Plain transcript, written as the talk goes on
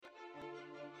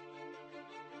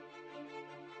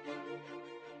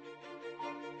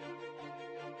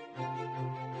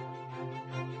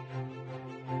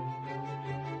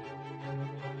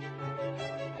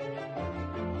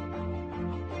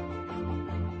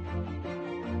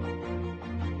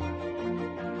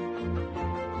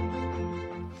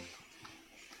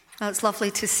Well, it's lovely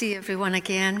to see everyone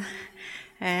again.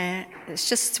 It's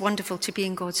just wonderful to be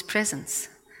in God's presence,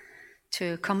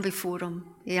 to come before Him.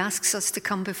 He asks us to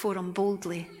come before Him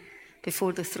boldly,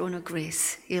 before the throne of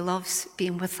grace. He loves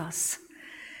being with us.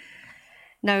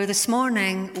 Now, this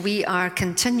morning, we are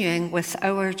continuing with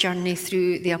our journey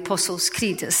through the Apostles'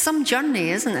 Creed. It's some journey,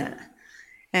 isn't it?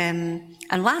 And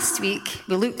last week,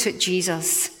 we looked at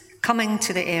Jesus coming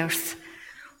to the earth,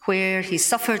 where He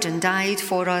suffered and died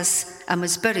for us and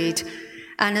was buried.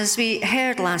 And as we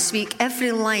heard last week,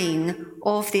 every line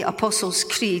of the Apostles'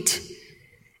 Creed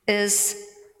is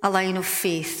a line of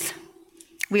faith.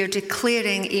 We are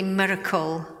declaring a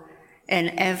miracle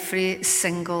in every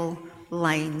single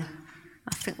line.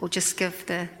 I think we'll just give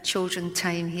the children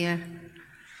time here.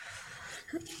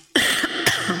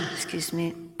 Excuse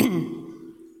me.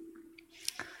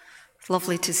 It's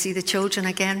lovely to see the children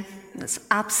again. It's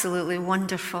absolutely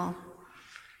wonderful.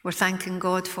 We're thanking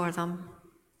God for them.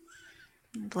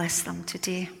 Bless them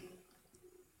today.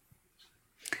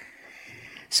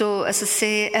 So, as I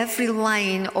say, every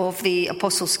line of the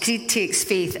Apostles' Creed takes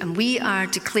faith, and we are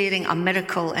declaring a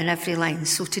miracle in every line.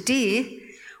 So today,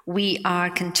 we are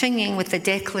continuing with the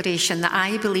declaration that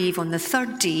I believe on the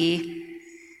third day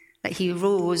that He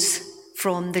rose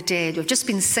from the dead. We've just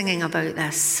been singing about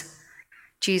this.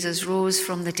 Jesus rose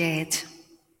from the dead.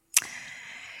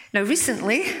 Now,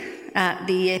 recently, at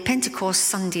the Pentecost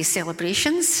Sunday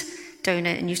celebrations down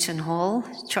at Newton Hall,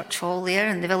 Church Hall there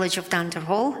in the village of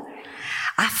Danderhall,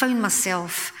 I found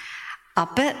myself a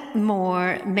bit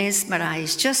more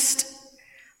mesmerised, just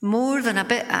more than a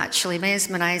bit actually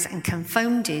mesmerised and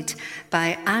confounded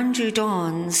by Andrew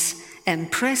Don's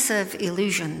impressive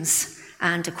illusions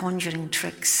and conjuring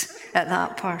tricks at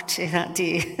that party that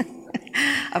day.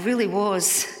 I really was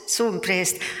so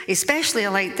impressed. Especially I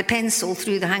liked the pencil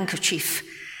through the handkerchief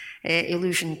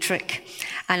illusion trick,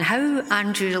 and how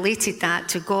Andrew related that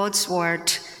to God's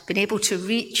word, being able to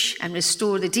reach and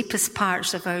restore the deepest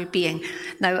parts of our being.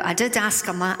 Now, I did ask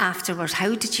him afterwards,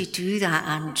 how did you do that,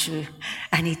 Andrew?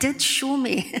 And he did show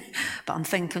me, but I'm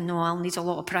thinking, no, I'll need a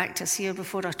lot of practice here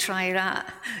before I try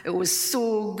that. It was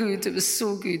so good. It was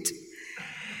so good.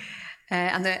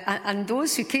 And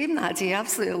those who came that day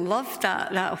absolutely loved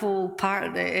that whole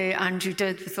part that Andrew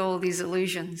did with all these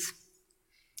illusions.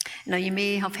 Now, you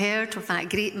may have heard of that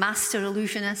great master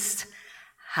illusionist,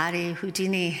 Harry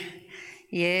Houdini.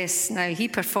 Yes, now he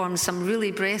performed some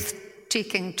really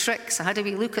breathtaking tricks. I had a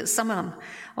wee look at some of them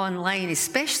online,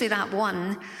 especially that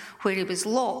one where he was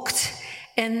locked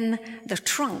in the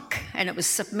trunk and it was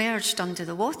submerged under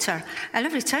the water. And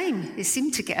every time he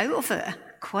seemed to get out of it.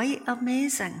 Quite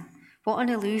amazing. What an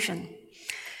illusion.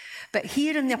 But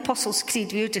here in the Apostles'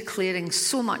 Creed, we're declaring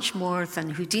so much more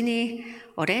than Houdini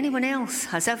or anyone else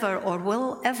has ever or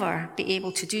will ever be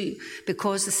able to do,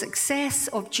 because the success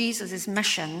of Jesus'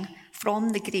 mission from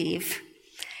the grave,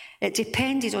 it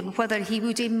depended on whether he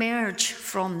would emerge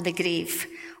from the grave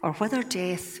or whether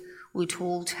death would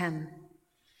hold him.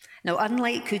 Now,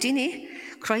 unlike Houdini,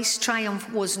 Christ's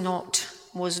triumph was not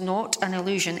an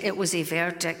illusion. It was a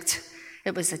verdict.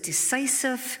 It was a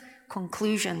decisive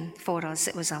conclusion for us.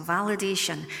 It was a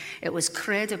validation. It was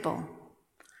credible.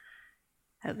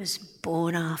 It was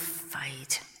bona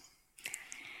fide.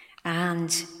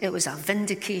 And it was a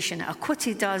vindication. It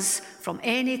acquitted us from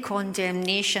any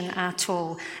condemnation at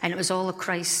all. And it was all of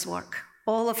Christ's work,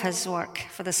 all of his work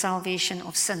for the salvation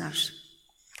of sinners.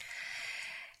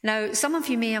 Now, some of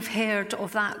you may have heard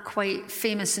of that quite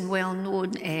famous and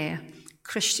well-known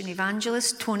Christian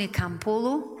evangelist, Tony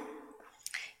Campolo.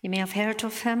 You may have heard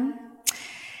of him.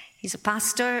 He's a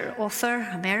pastor, author,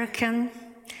 American.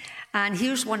 And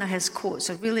here's one of his quotes.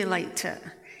 I really liked it.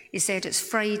 He said, "It's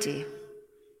Friday,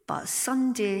 but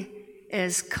Sunday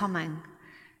is coming."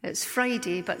 It's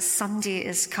Friday, but Sunday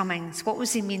is coming. So what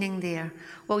was he meaning there?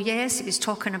 Well, yes, he was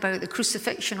talking about the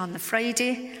crucifixion on the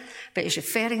Friday, but he's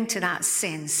referring to that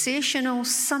sensational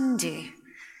Sunday.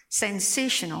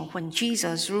 Sensational, when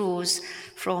Jesus rose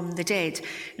from the dead.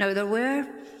 Now, there were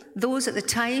those at the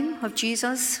time of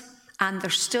Jesus, and there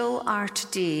still are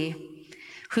today,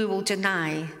 who will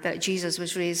deny that Jesus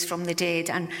was raised from the dead,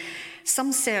 and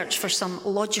some search for some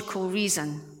logical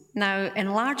reason. Now,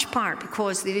 in large part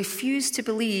because they refuse to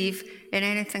believe in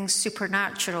anything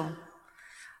supernatural,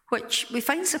 which we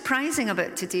find surprising a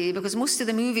bit today, because most of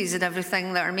the movies and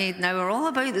everything that are made now are all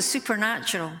about the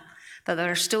supernatural. but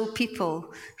there are still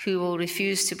people who will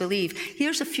refuse to believe.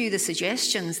 Here's a few of the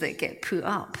suggestions that get put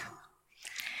up.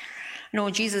 No,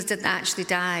 Jesus didn't actually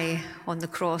die on the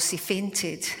cross. He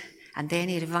fainted, and then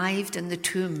he revived in the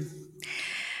tomb.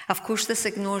 Of course, this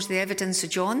ignores the evidence of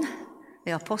John,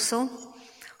 the apostle,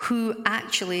 who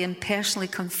actually and personally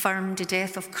confirmed the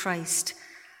death of Christ.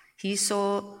 He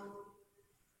saw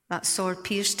that sword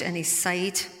pierced in his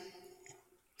side.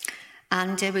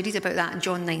 And we read about that in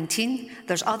John 19.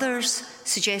 There's others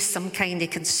suggest some kind of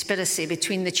conspiracy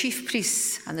between the chief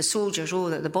priests and the soldiers,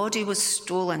 that the body was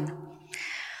stolen.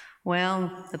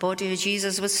 Well, the body of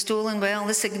Jesus was stolen. Well,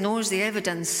 this ignores the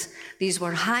evidence. These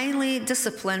were highly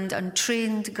disciplined and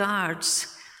trained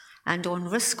guards, and on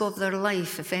risk of their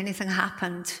life, if anything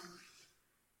happened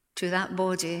to that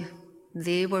body,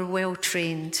 they were well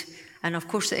trained. And of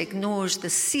course, it ignores the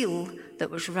seal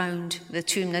that was round the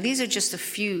tomb. Now, these are just a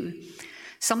few.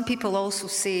 Some people also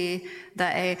say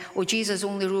that, Jesus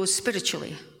only rose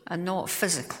spiritually and not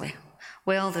physically.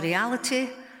 Well, the reality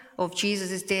of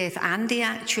Jesus' death and the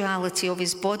actuality of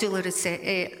his bodily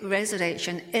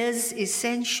resurrection is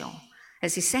essential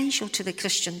to the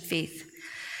Christian faith.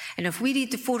 And if we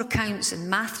read the 4 accounts in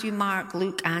Matthew, Mark,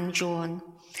 Luke, and John,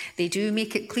 they do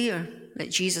make it clear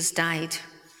that Jesus died,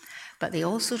 but they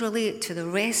also relate to the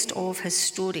rest of his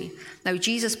story. Now,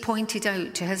 Jesus pointed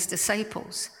out to his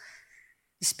disciples,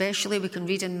 especially we can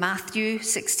read in Matthew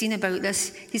 16 about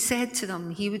this, he said to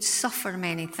them he would suffer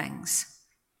many things.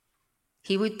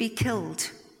 He would be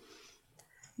killed,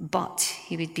 but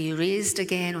he would be raised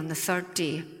again on the 3rd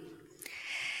day.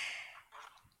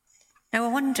 Now, I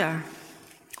wonder,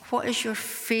 what is your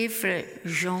favourite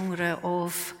genre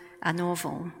of a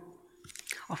novel?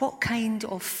 Or what kind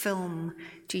of film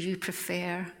do you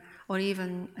prefer, or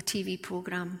even a TV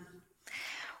programme?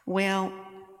 Well,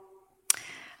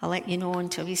 I'll let you know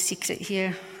into a wee secret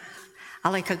here. I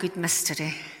like a good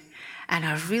mystery, and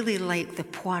I really like the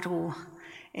Poirot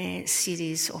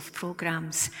series of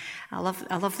programmes. I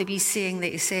love the wee saying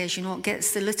that he says, it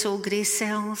gets the little grey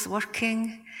cells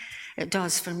working. It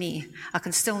does for me. I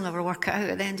can still never work it out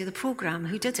at the end of the programme.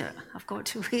 Who did it? I've got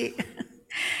to wait.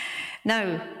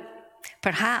 Now,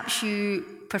 perhaps you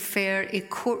prefer a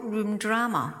courtroom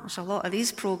drama. There's a lot of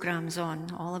these programmes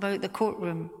on, all about the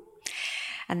courtroom.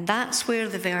 And that's where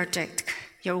the verdict,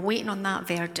 you're waiting on that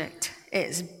verdict.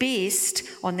 It's based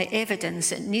on the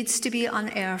evidence. It needs to be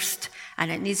unearthed,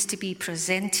 and it needs to be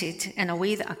presented in a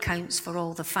way that accounts for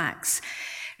all the facts.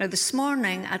 Now, this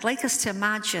morning, I'd like us to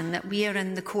imagine that we are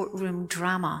in the courtroom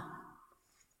drama.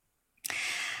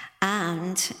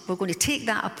 And we're going to take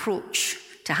that approach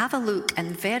to have a look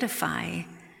and verify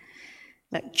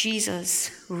that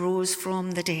Jesus rose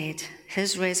from the dead,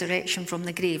 his resurrection from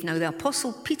the grave. Now, the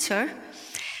Apostle Peter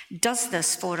does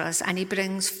this for us, and he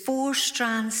brings 4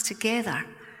 strands together.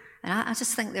 And I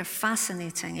just think they're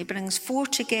fascinating. He brings 4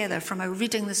 together from our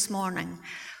reading this morning,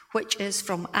 which is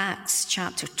from Acts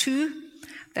chapter 2,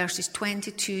 verses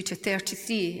 22 to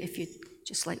 33, if you'd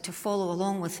just like to follow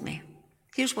along with me.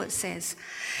 Here's what it says.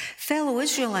 Fellow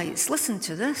Israelites, listen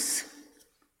to this.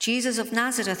 Jesus of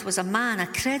Nazareth was a man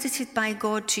accredited by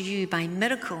God to you by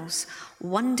miracles,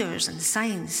 wonders, and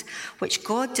signs, which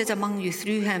God did among you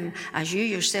through him, as you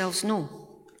yourselves know.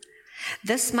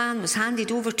 This man was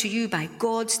handed over to you by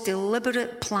God's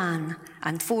deliberate plan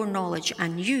and foreknowledge,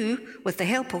 and you, with the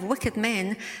help of wicked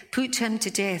men, put him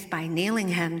to death by nailing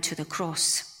him to the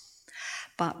cross.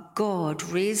 But God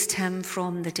raised him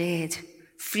from the dead,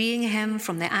 freeing him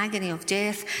from the agony of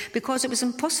death, because it was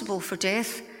impossible for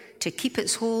death to keep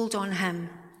its hold on him.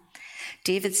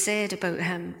 David said about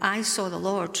him, I saw the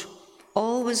Lord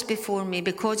always before me,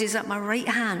 because he's at my right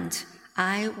hand.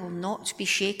 I will not be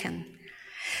shaken.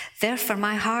 Therefore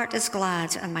my heart is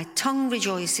glad and my tongue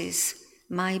rejoices.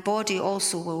 My body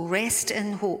also will rest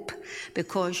in hope,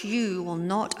 because you will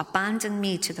not abandon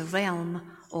me to the realm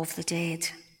of the dead,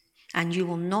 and you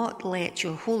will not let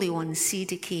your Holy One see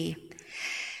decay.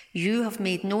 You have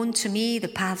made known to me the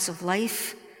paths of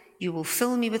life. You will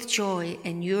fill me with joy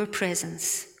in your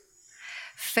presence.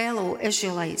 Fellow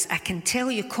Israelites, I can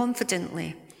tell you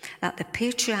confidently that the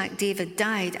patriarch David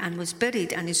died and was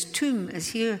buried, and his tomb is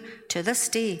here to this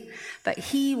day. But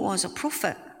he was a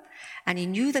prophet, and he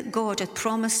knew that God had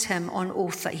promised him on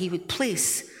oath that he would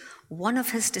place one of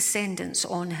his descendants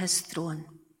on his throne.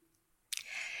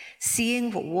 Seeing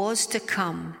what was to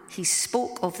come, he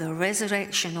spoke of the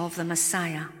resurrection of the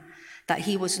Messiah, that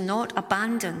he was not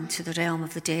abandoned to the realm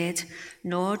of the dead,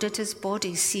 nor did his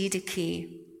body see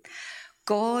decay.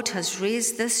 God has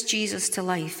raised this Jesus to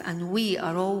life, and we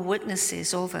are all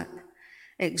witnesses of it.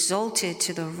 Exalted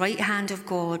to the right hand of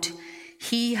God,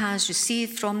 he has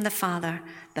received from the Father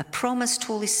the promised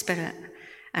Holy Spirit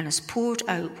and has poured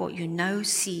out what you now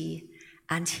see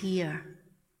and hear.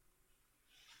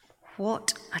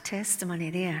 What a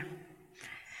testimony there.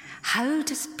 How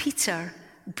does Peter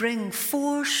bring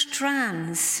 4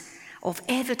 strands of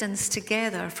evidence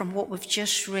together from what we've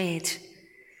just read?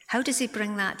 How does he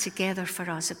bring that together for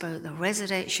us about the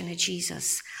resurrection of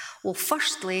Jesus? Well,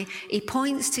 firstly, he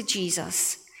points to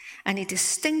Jesus and he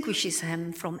distinguishes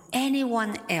him from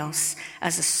anyone else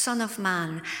as a Son of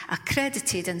Man,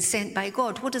 accredited and sent by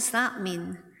God. What does that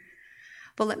mean?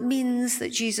 Well, it means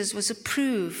that Jesus was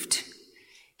approved.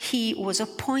 He was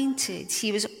appointed.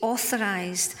 He was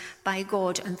authorized by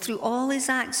God. And through all his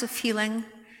acts of healing,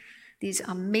 these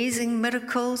amazing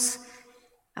miracles,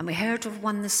 and we heard of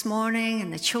one this morning in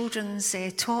the children's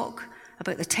talk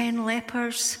about the 10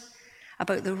 lepers,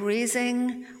 about the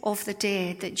raising of the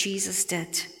dead that Jesus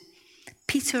did.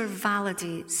 Peter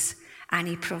validates and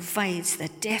he provides the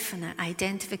definite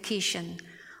identification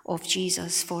of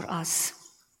Jesus for us.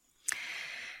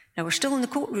 Now we're still in the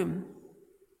courtroom.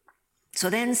 So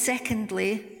then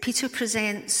secondly, Peter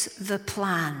presents the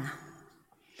plan.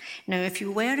 Now if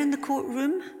you were in the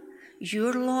courtroom,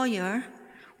 your lawyer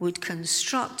would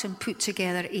construct and put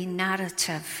together a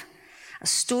narrative, a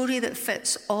story that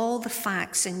fits all the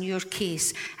facts in your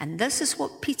case. And this is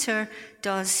what Peter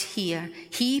does here.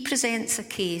 He presents a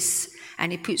case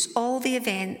and he puts all the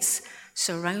events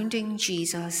surrounding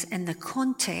Jesus in the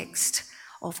context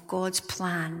of God's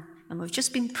plan. And we've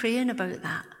just been praying about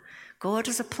that. God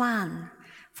has a plan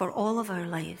for all of our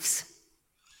lives.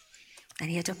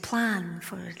 And he had a plan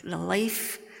for the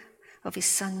life of his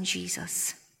son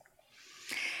Jesus.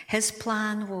 His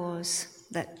plan was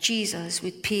that Jesus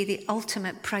would pay the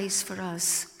ultimate price for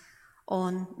us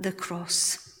on the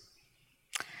cross,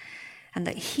 and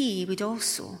that he would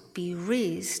also be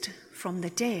raised from the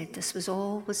dead. This was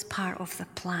always part of the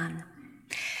plan.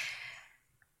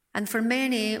 And for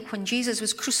many, when Jesus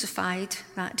was crucified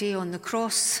that day on the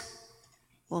cross,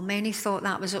 well, many thought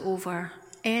that was it over.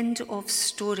 End of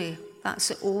story.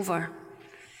 That's it over.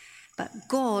 But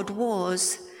God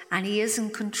was, and he is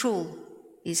in control.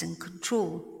 He's in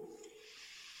control.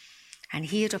 And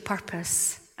he had a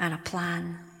purpose and a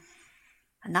plan.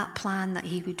 And that plan that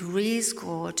he would raise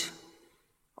God,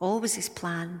 always his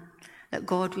plan, that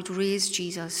God would raise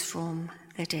Jesus from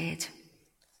the dead.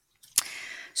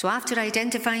 So after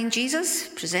identifying Jesus,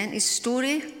 present his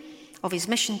story of his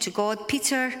mission to God,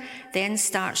 Peter then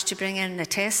starts to bring in the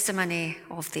testimony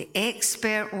of the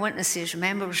expert witnesses.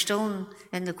 Remember, we're still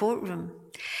in the courtroom.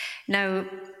 Now,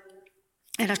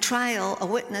 in a trial, a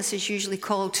witness is usually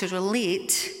called to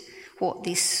relate what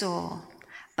they saw.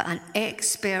 But an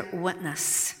expert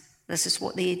witness, this is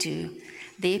what they do.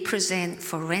 They present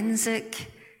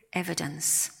forensic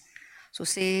evidence. So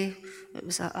say it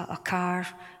was a car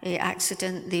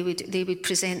accident, they would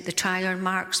present the tire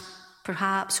marks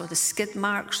perhaps, or the skid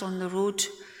marks on the road.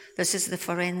 This is the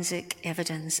forensic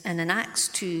evidence. And in Acts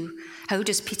 2, how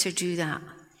does Peter do that?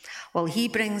 Well, he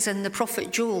brings in the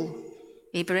prophet Joel.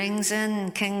 He brings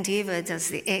in King David as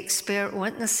the expert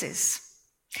witnesses,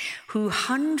 who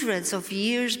hundreds of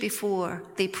years before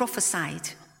they prophesied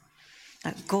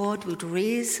that God would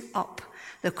raise up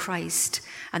the Christ.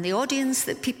 And the audience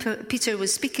that Peter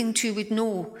was speaking to would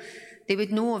know. They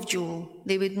would know of Joel.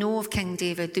 They would know of King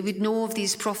David. They would know of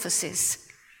these prophecies.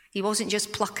 He wasn't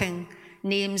just plucking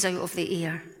names out of the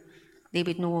air. They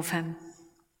would know of him.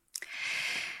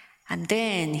 And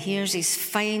then here's his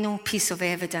final piece of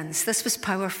evidence. This was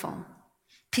powerful.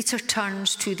 Peter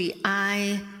turns to the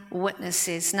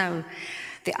eyewitnesses. Now,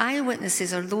 the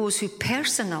eyewitnesses are those who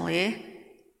personally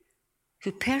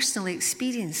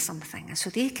experienced something, and so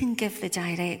they can give the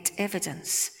direct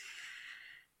evidence.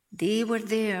 They were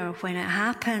there when it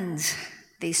happened.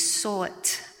 They saw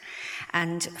it.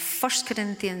 And 1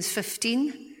 Corinthians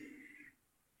 15,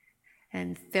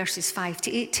 and verses 5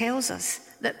 to 8 tells us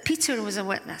that Peter was a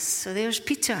witness. So there's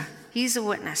Peter. He's a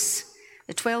witness.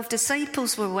 The 12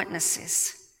 disciples were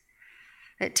witnesses.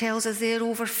 It tells us there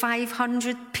over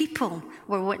 500 people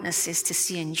were witnesses to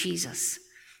seeing Jesus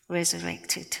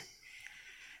resurrected.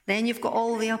 Then you've got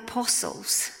all the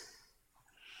apostles.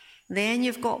 Then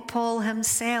you've got Paul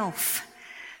himself.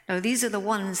 Now, these are the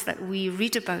ones that we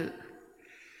read about.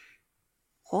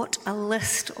 What a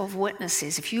list of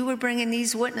witnesses. If you were bringing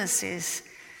these witnesses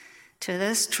to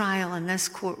this trial in this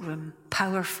courtroom,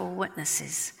 powerful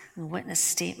witnesses and witness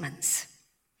statements.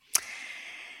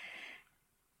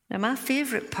 Now, my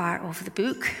favourite part of the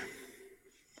book,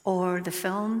 or the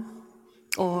film,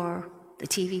 or the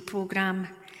TV programme,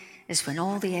 is when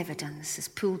all the evidence is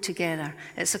pulled together.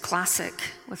 It's a classic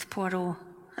with Poirot.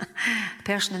 The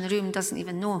person in the room doesn't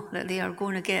even know that they are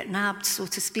going to get nabbed, so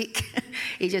to speak.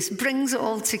 He just brings it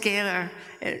all together.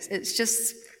 It's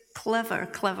just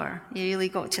clever. You really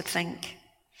got to think.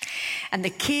 And the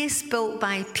case built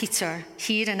by Peter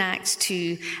here in Acts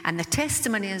 2, and the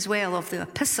testimony as well of the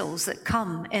epistles that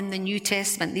come in the New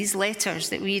Testament, these letters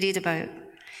that we read about,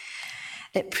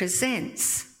 it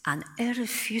presents an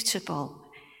irrefutable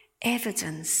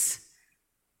evidence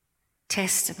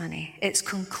testimony. It's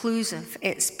conclusive,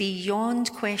 it's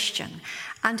beyond question,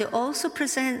 and it also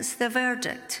presents the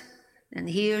verdict. And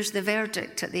here's the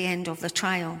verdict at the end of the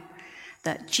trial,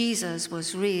 that Jesus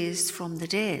was raised from the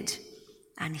dead,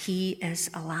 and he is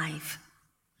alive.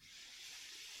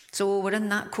 So we're in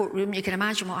that courtroom. You can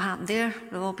imagine what happened there.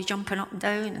 They'll all be jumping up and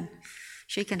down and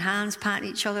shaking hands, patting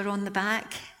each other on the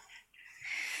back.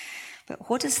 But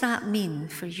what does that mean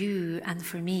for you and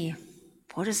for me?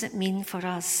 What does it mean for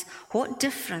us? What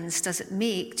difference does it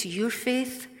make to your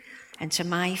faith and to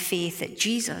my faith that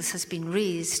Jesus has been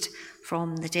raised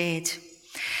from the dead?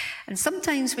 And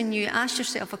sometimes when you ask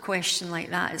yourself a question like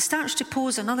that, it starts to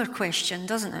pose another question,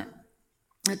 doesn't it?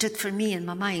 It did for me in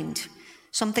my mind.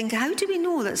 Something, how do we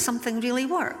know that something really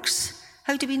works?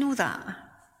 How do we know that?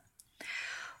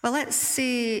 Well, let's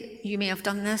say you may have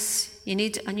done this. You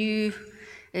need a new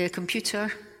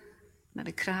computer,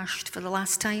 maybe crashed for the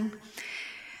last time.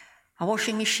 A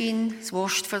washing machine is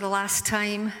washed for the last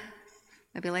time,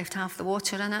 maybe left half the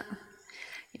water in it.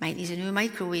 You might need a new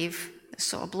microwave that's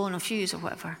sort of blown a fuse or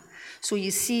whatever. So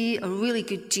you see a really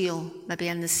good deal, maybe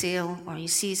in the sale, or you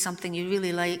see something you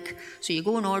really like, so you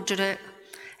go and order it,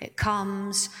 it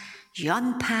comes, you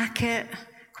unpack it,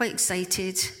 quite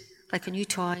excited, like a new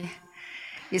toy.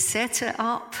 You set it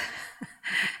up,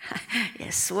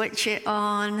 you switch it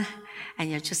on, and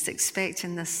you're just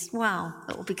expecting this, wow,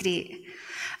 it'll be great.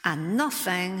 And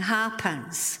nothing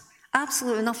happens.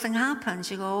 Absolutely nothing happens.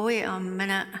 You go, wait a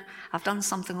minute, I've done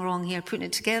something wrong here, putting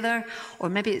it together. Or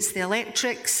maybe it's the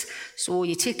electrics. So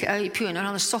you take it out, you put it in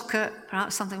another socket,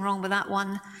 perhaps something wrong with that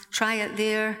one. Try it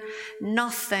there.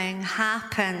 Nothing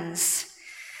happens.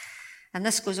 And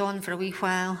this goes on for a wee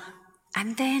while.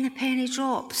 And then a penny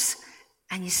drops.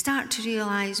 And you start to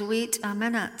realise, wait a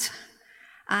minute,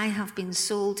 I have been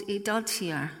sold a dud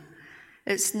here.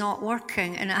 It's not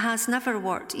working, and it has never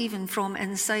worked, even from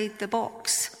inside the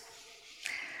box.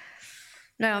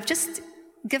 Now, I've just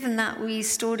given that wee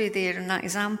story there in that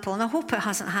example, and I hope it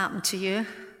hasn't happened to you.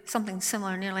 Something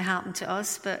similar nearly happened to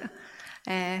us, but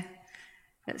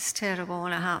it's terrible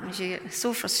when it happens. You get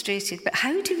so frustrated. But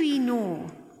how do we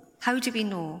know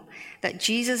that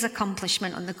Jesus'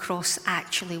 accomplishment on the cross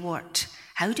actually worked?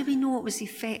 How do we know it was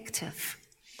effective?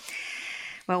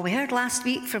 Well, we heard last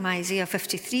week from Isaiah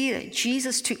 53 that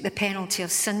Jesus took the penalty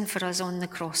of sin for us on the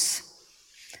cross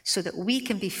so that we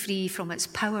can be free from its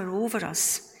power over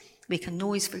us. We can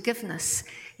know his forgiveness,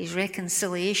 his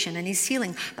reconciliation, and his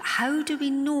healing. But how do we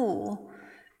know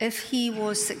if he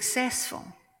was successful?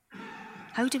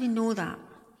 How do we know that?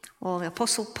 Well, the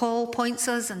Apostle Paul points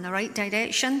us in the right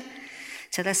direction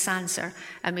to this answer,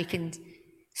 and we can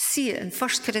see it in 1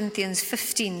 Corinthians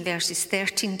 15, verses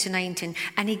 13 to 19.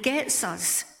 And he gets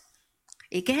us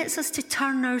to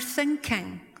turn our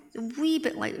thinking, a wee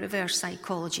bit like reverse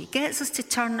psychology, gets us to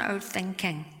turn our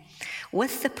thinking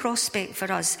with the prospect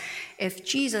for us, if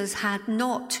Jesus had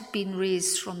not been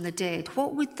raised from the dead,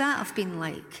 what would that have been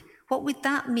like? What would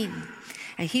that mean?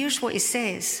 And here's what he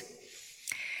says.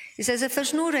 He says, if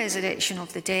there's no resurrection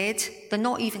of the dead, then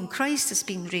not even Christ has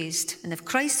been raised. And if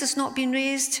Christ has not been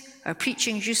raised, our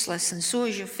preaching is useless, and so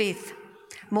is your faith.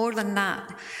 More than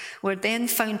that, we're then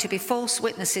found to be false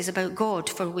witnesses about God,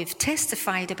 for we've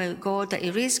testified about God that he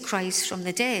raised Christ from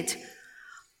the dead.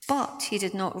 But he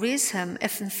did not raise him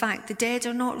if in fact the dead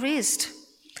are not raised.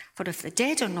 For if the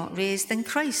dead are not raised, then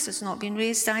Christ has not been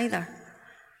raised either.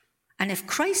 And if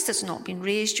Christ has not been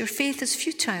raised, your faith is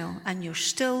futile, and you're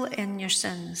still in your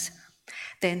sins.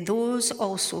 Then those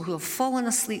also who have fallen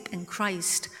asleep in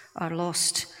Christ are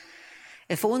lost.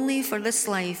 If only for this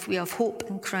life we have hope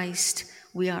in Christ,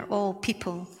 we are all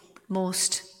people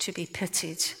most to be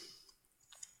pitied.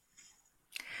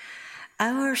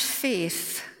 Our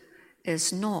faith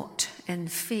is not in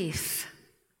faith.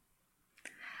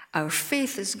 Our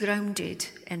faith is grounded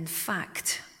in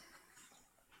fact.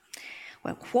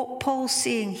 Well, what Paul's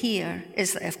saying here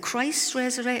is that if Christ's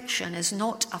resurrection is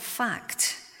not a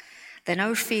fact, then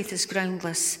our faith is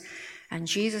groundless, and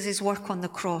Jesus' work on the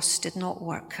cross did not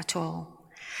work at all.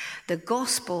 The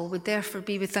gospel would therefore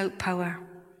be without power.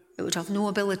 It would have no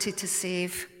ability to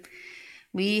save.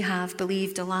 We have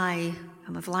believed a lie,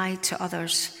 and we've lied to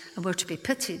others, and we're to be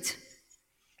pitied,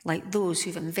 like those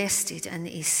who've invested in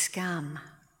a scam.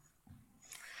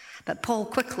 But Paul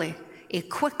quickly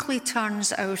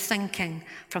turns our thinking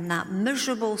from that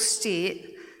miserable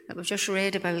state that we've just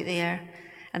read about there.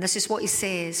 And this is what he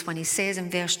says when he says in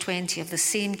verse 20 of the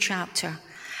same chapter,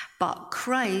 "But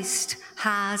Christ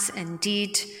has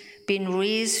indeed been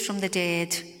raised from the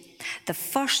dead, the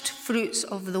first fruits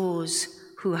of those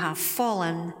who have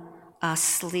fallen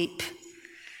asleep."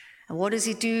 And what does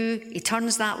he do? He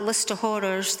turns that list of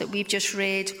horrors that we've just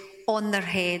read on their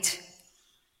head.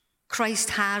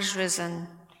 Christ has risen.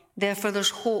 Therefore, there's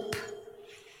hope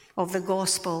of the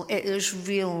gospel. It is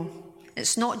real.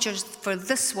 It's not just for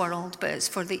this world, but it's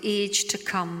for the age to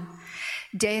come.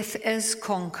 Death is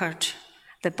conquered.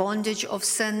 The bondage of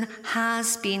sin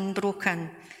has been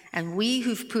broken. And we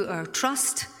who've put our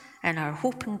trust and our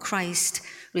hope in Christ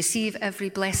receive every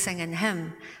blessing in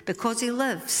him because he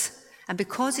lives. And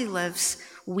because he lives,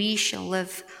 we shall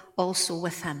live also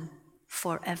with him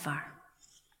forever.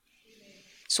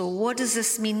 So what does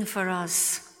this mean for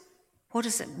us? What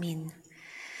does it mean?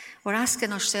 We're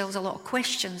asking ourselves a lot of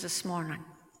questions this morning.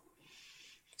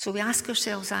 So we ask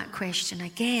ourselves that question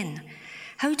again.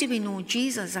 How do we know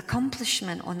Jesus'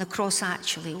 accomplishment on the cross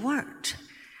actually worked?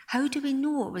 How do we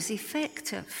know it was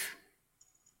effective?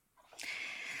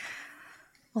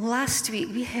 Well, last week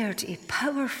we heard a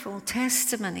powerful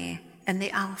testimony in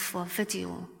the Alpha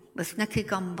video with Nicky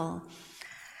Gumbel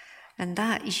and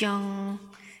that young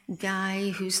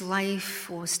guy whose life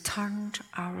was turned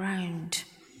around.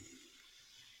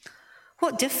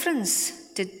 "What difference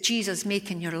did Jesus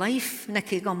make in your life?"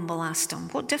 Nicky Gumbel asked him.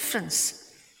 "What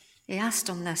difference?" He asked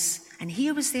him this, and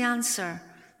here was the answer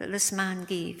that this man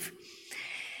gave.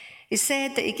 He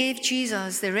said that he gave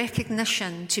Jesus the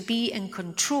recognition to be in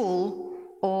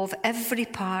control of every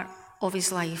part of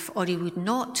his life, or he would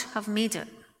not have made it.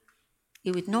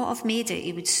 He would not have made it.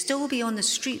 He would still be on the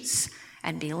streets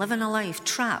and be living a life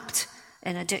trapped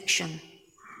in addiction.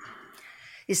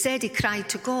 He said he cried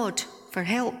to God for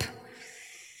help.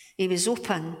 He was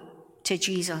open to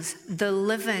Jesus, the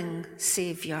living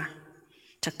Saviour,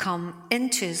 to come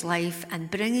into his life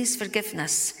and bring his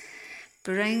forgiveness,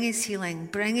 bring his healing,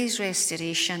 bring his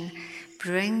restoration,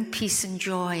 bring peace and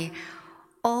joy.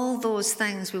 All those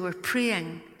things we were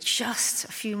praying just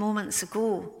a few moments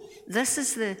ago. This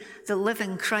is the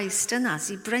living Christ in us.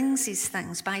 He brings these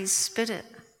things by his Spirit.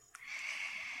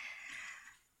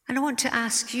 And I want to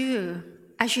ask you,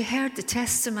 as you heard the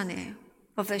testimony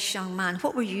of this young man,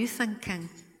 what were you thinking?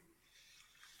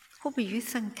 What were you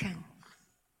thinking?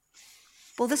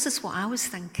 Well, this is what I was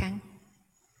thinking.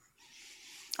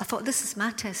 I thought, this is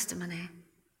my testimony.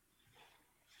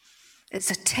 It's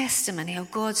a testimony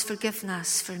of God's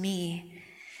forgiveness for me,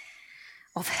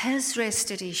 of his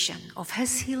restoration, of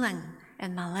his healing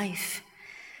in my life,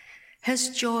 his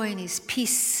joy and his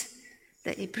peace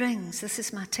that he brings. This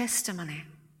is my testimony.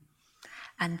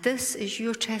 And this is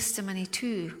your testimony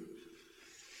too.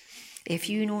 If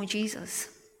you know Jesus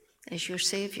as your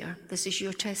Saviour, this is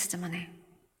your testimony.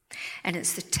 And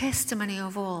it's the testimony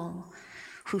of all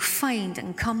who find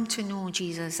and come to know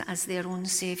Jesus as their own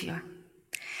Saviour.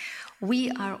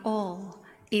 We are all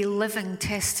a living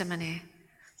testimony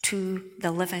to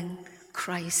the living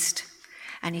Christ.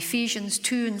 And Ephesians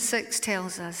 2:6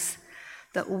 tells us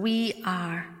that we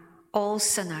are all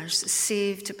sinners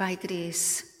saved by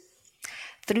grace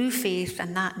through faith,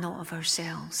 and that not of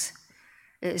ourselves.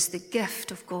 It is the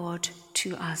gift of God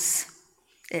to us.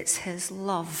 It's his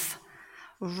love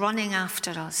running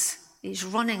after us. He's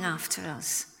running after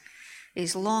us.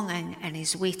 He's longing and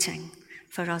he's waiting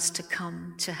for us to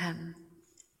come to him.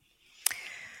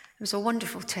 It was a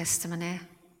wonderful testimony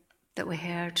that we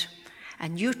heard,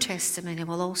 and your testimony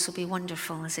will also be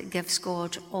wonderful as it gives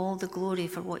God all the glory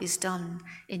for what he's done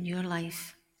in your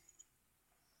life.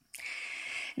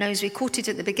 Now, as we quoted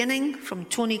at the beginning from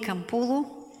Tony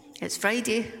Campolo, it's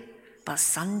Friday, but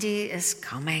Sunday is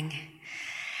coming.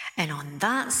 And on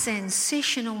that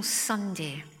sensational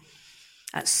Sunday,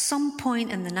 at some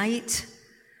point in the night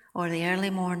or the early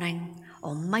morning,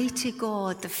 Almighty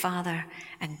God the Father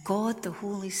and God the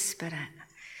Holy Spirit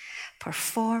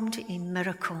performed a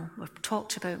miracle. We've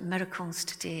talked about miracles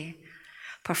today.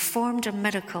 Performed a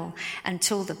miracle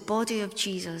until the body of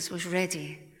Jesus was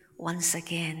ready once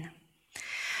again.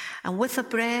 And with a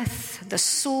breath, the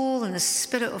soul and the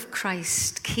Spirit of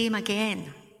Christ came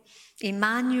again.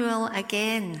 Emmanuel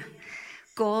again.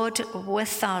 God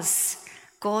with us.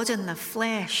 God in the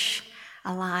flesh,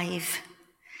 alive.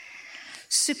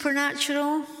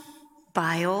 Supernatural?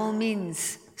 By all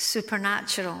means,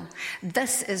 supernatural.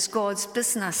 This is God's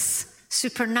business.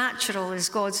 Supernatural is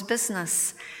God's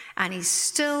business. And he's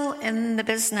still in the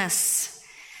business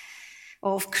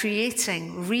of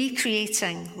creating,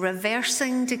 recreating,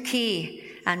 reversing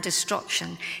decay, and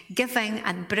destruction, giving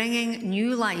and bringing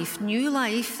new life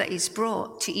that is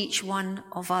brought to each one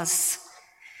of us.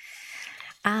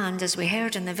 And as we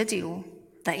heard in the video,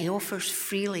 that he offers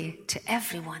freely to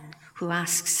everyone who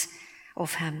asks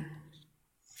of him.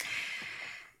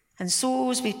 And so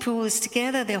as we pull this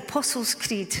together, the Apostles'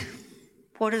 Creed,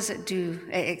 what does it do?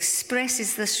 It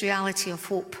expresses this reality of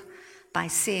hope by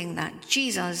saying that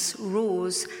Jesus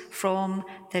rose from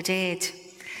the dead.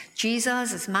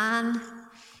 Jesus, as man,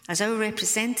 as our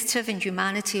representative in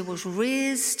humanity, was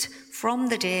raised from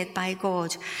the dead by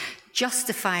God,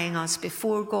 justifying us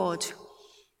before God.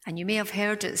 And you may have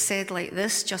heard it said like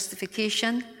this,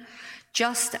 justification,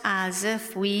 just as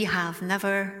if we have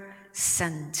never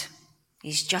sinned.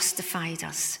 He's justified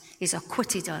us, he's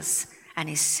acquitted us, and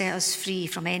he's set us free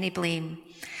from any blame.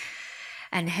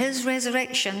 And his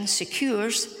resurrection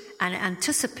secures and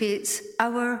anticipates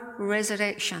our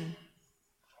resurrection.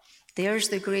 There's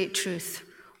the great truth.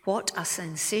 What a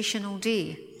sensational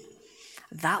day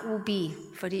that will be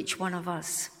for each one of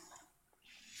us.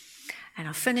 And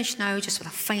I'll finish now just with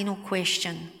a final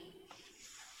question.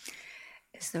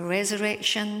 Is the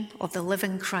resurrection of the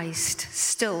living Christ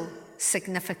still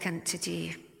significant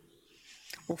today?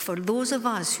 Well, for those of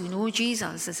us who know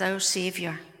Jesus as our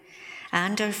Saviour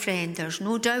and our friend, there's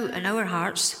no doubt in our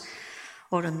hearts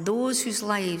or in those whose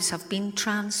lives have been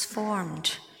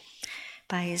transformed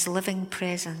by his living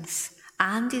presence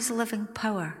and his living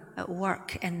power at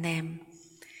work in them.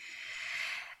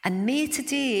 And may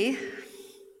today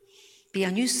be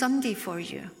a new Sunday for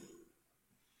you.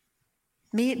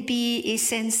 May it be a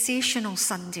sensational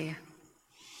Sunday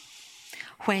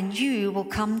when you will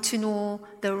come to know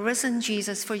the risen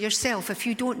Jesus for yourself. If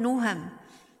you don't know him,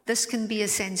 this can be a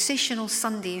sensational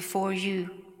Sunday for you.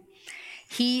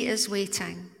 He is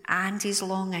waiting and he's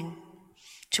longing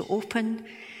to open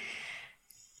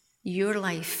your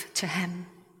life to him,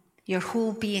 your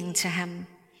whole being to him,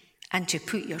 and to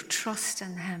put your trust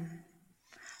in him,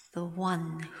 the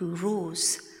one who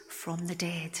rose from the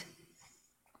dead.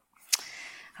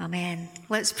 Amen.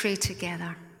 Let's pray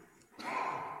together.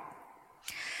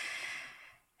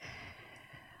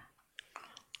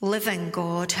 Living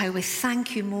God, how we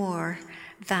thank you more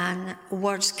than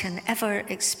words can ever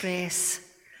express,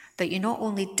 that you not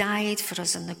only died for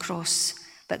us on the cross,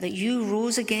 but that you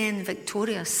rose again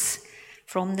victorious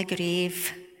from the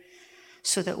grave,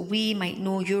 so that we might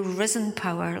know your risen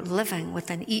power living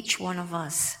within each one of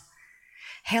us.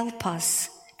 Help us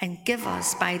and give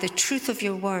us, by the truth of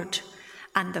your word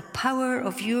and the power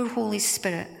of your Holy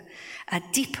Spirit, a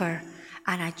deeper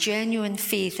and a genuine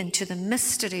faith into the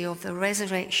mystery of the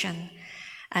resurrection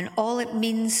and all it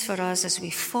means for us as we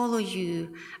follow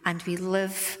you and we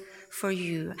live for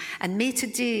you. And may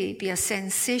today be a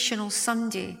sensational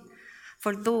Sunday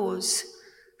for those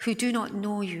who do not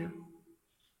know you,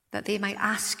 that they might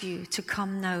ask you to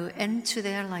come now into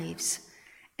their lives,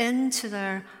 into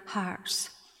their hearts.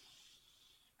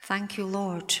 Thank you,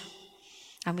 Lord,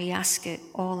 and we ask it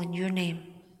all in your name.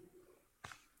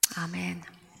 Amen.